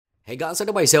Hey guys,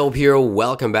 it's myself here.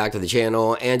 Welcome back to the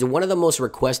channel. And one of the most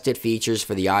requested features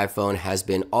for the iPhone has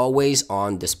been always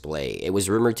on display. It was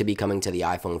rumored to be coming to the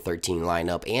iPhone 13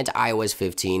 lineup and iOS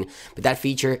 15, but that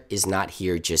feature is not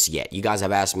here just yet. You guys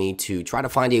have asked me to try to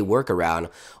find a workaround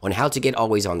on how to get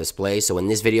always on display. So in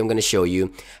this video, I'm going to show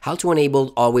you how to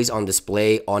enable always on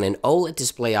display on an OLED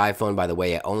display iPhone. By the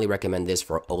way, I only recommend this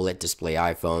for OLED display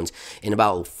iPhones. In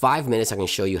about 5 minutes, I can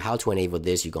show you how to enable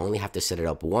this. You only have to set it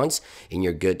up once and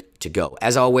you're good to go.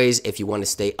 As always, if you want to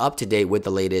stay up to date with the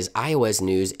latest iOS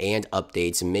news and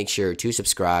updates, make sure to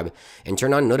subscribe and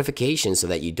turn on notifications so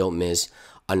that you don't miss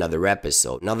another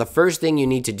episode. Now, the first thing you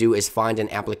need to do is find an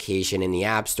application in the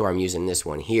App Store. I'm using this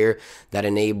one here that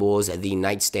enables the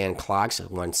nightstand clocks,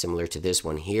 one similar to this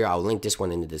one here. I'll link this one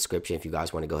in the description if you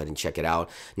guys want to go ahead and check it out.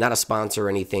 Not a sponsor or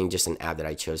anything, just an app that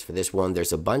I chose for this one.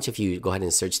 There's a bunch. If you go ahead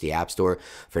and search the App Store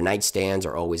for nightstands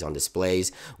or always on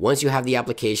displays. Once you have the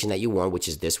application that you want, which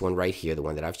is this one right here, the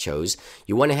one that I've chose,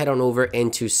 you want to head on over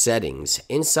into settings.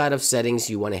 Inside of settings,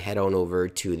 you want to head on over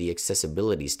to the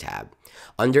accessibilities tab.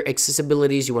 Under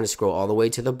accessibilities, you want to scroll all the way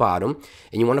to the bottom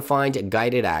and you want to find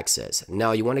guided access.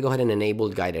 Now you want to go ahead and enable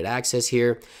guided access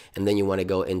here, and then you want to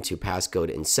go into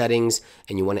passcode and settings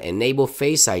and you want to enable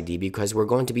Face ID because we're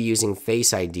going to be using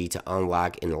Face ID to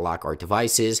unlock and lock our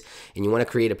devices, and you want to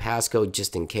create a passcode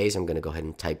just in case. I'm going to go ahead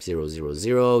and type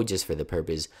 000 just for the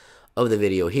purpose of the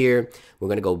video here. We're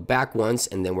going to go back once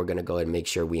and then we're going to go ahead and make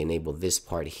sure we enable this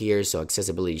part here. So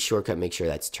accessibility shortcut, make sure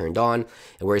that's turned on,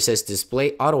 and where it says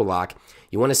display auto lock,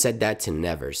 you want to set that to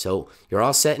never. So you're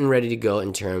all set and ready to go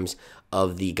in terms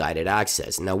of the guided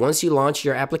access. Now, once you launch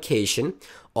your application,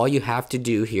 all you have to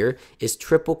do here is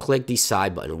triple click the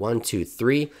side button, 1, 2,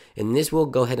 3, and this will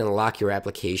go ahead and lock your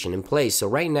application in place. So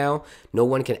right now, no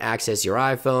one can access your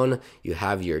iPhone. You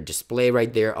have your display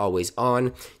right there, always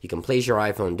on. You can place your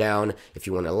iPhone down. If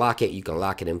you want to lock it, you can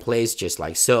lock it in place just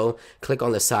like so. Click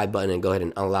on the side button and go ahead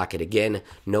and unlock it again.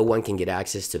 No one can get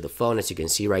access to the phone, as you can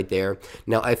see right there.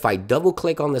 Now, if I double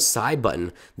click on the side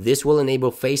button, this will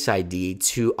enable Face ID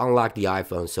to unlock the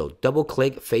iPhone. So double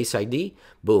click Face ID,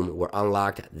 boom, we're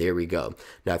unlocked. There we go.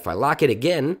 Now, if I lock it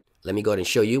again, let me go ahead and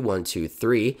show you 1, 2,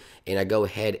 3, and I go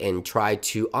ahead and try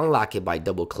to unlock it by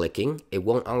double clicking. It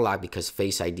won't unlock because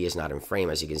Face ID is not in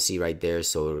frame, as you can see right there,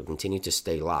 so it'll continue to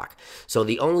stay locked. So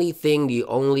the only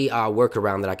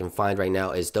workaround that I can find right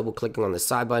now is double clicking on the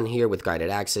side button here with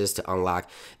guided access to unlock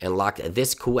and lock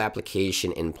this cool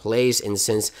application in place. And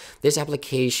since this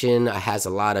application has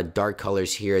a lot of dark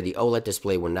colors here, the OLED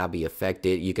display will not be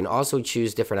affected. You can also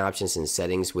choose different options and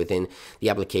settings within the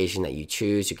application that you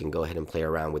choose. You can go ahead and play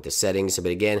around with the settings.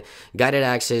 But again, guided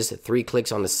access, 3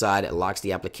 clicks on the side, it locks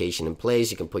the application in place.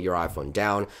 You can put your iPhone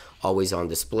down, always on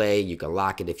display. You can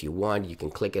lock it if you want. You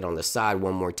can click it on the side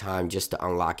one more time just to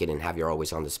unlock it and have your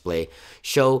always on display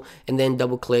show, and then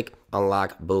double click,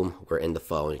 unlock, boom, we're in the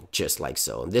phone just like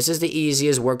so. This is the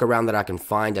easiest workaround that I can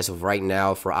find as of right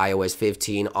now for iOS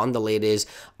 15 on the latest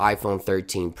iPhone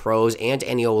 13 Pros and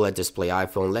any OLED display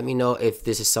iPhone. Let me know if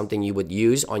this is something you would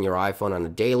use on your iPhone on a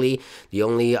daily. The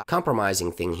only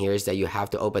compromising thing here is that you have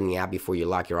to open the app before you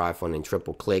lock your iPhone and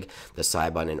triple click the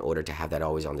side button in order to have that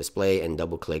always on display, and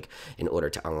double click in order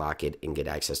to unlock it and get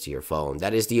access to your phone.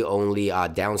 That is the only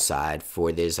downside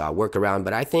for this workaround,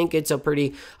 but I think it's a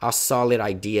pretty solid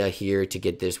idea here to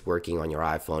get this working on your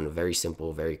iPhone. Very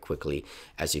simple, very quickly,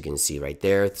 as you can see right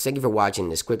there. Thank you for watching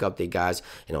this quick update, guys,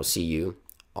 and I'll see you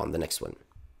on the next one.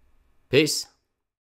 Peace.